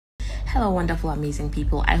Hello, wonderful, amazing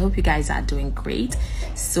people. I hope you guys are doing great.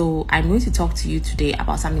 So I'm going to talk to you today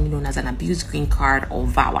about something known as an abused green card, or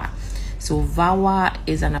VAWA. So VAWA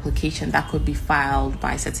is an application that could be filed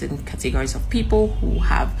by certain categories of people who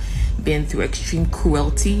have been through extreme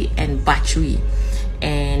cruelty and battery.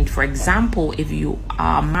 And for example, if you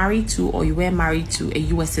are married to, or you were married to, a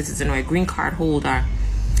US citizen or a green card holder,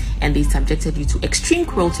 and they subjected you to extreme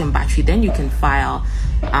cruelty and battery, then you can file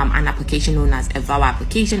an application known as a VAWA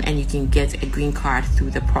application, and you can get a green card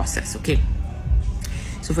through the process. Okay,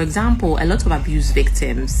 so for example, a lot of abuse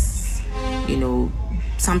victims,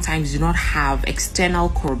 sometimes do not have external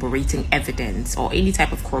corroborating evidence or any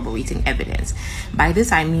type of corroborating evidence. By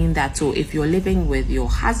this I mean that, so if you're living with your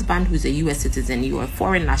husband who's a US citizen, you're a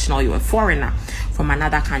foreign national, you're a foreigner from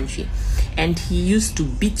another country, and he used to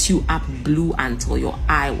beat you up blue until your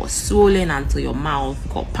eye was swollen, until your mouth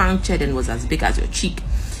got punctured and was as big as your cheek,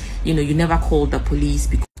 you never called the police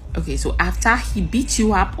okay, so after he beat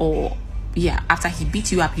you up,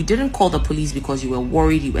 you didn't call the police because you were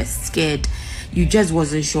worried, you were scared, you just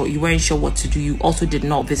wasn't sure, you weren't sure what to do. You also did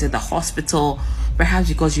not visit the hospital, perhaps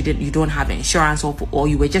because you don't have insurance, or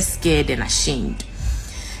you were just scared and ashamed.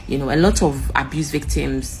 A lot of abuse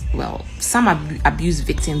victims, some abuse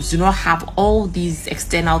victims do not have all these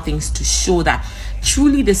external things to show that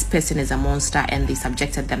truly this person is a monster and they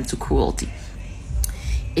subjected them to cruelty.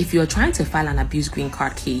 If you're trying to file an abuse green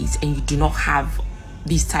card case and you do not have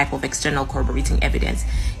these type of external corroborating evidence,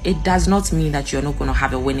 it does not mean that you're not going to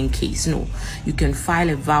have a winning case. No, you can file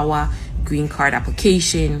a VAWA green card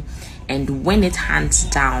application and win it hands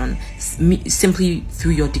down simply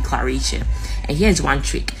through your declaration. And here's one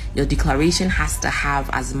trick: your declaration has to have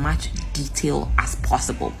as much detail as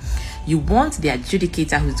possible. You want the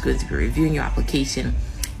adjudicator who's going to be reviewing your application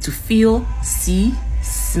to feel, see,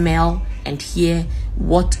 smell, and hear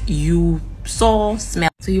what you saw, smell.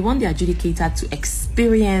 So you want the adjudicator to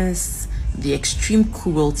experience the extreme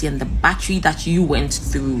cruelty and the battery that you went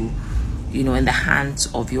through, in the hands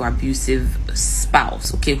of your abusive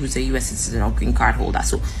spouse, okay, who's a US citizen or green card holder.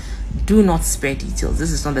 So do not spare details.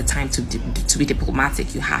 This is not the time to be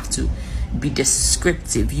diplomatic. You have to be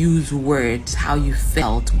descriptive, use words, how you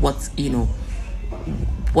felt, what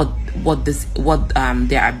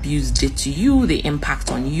their abuse did to you, the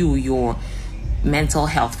impact on you, your mental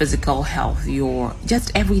health, physical health, your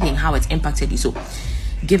just everything, how it impacted you. So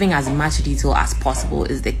giving as much detail as possible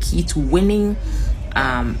is the key to winning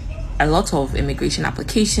a lot of immigration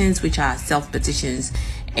applications, which are self-petitions,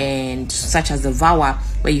 and such as the VAWA,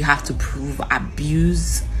 where you have to prove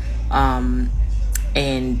abuse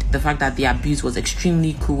and the fact that the abuse was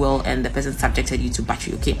extremely cruel and the person subjected you to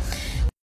battery. Okay,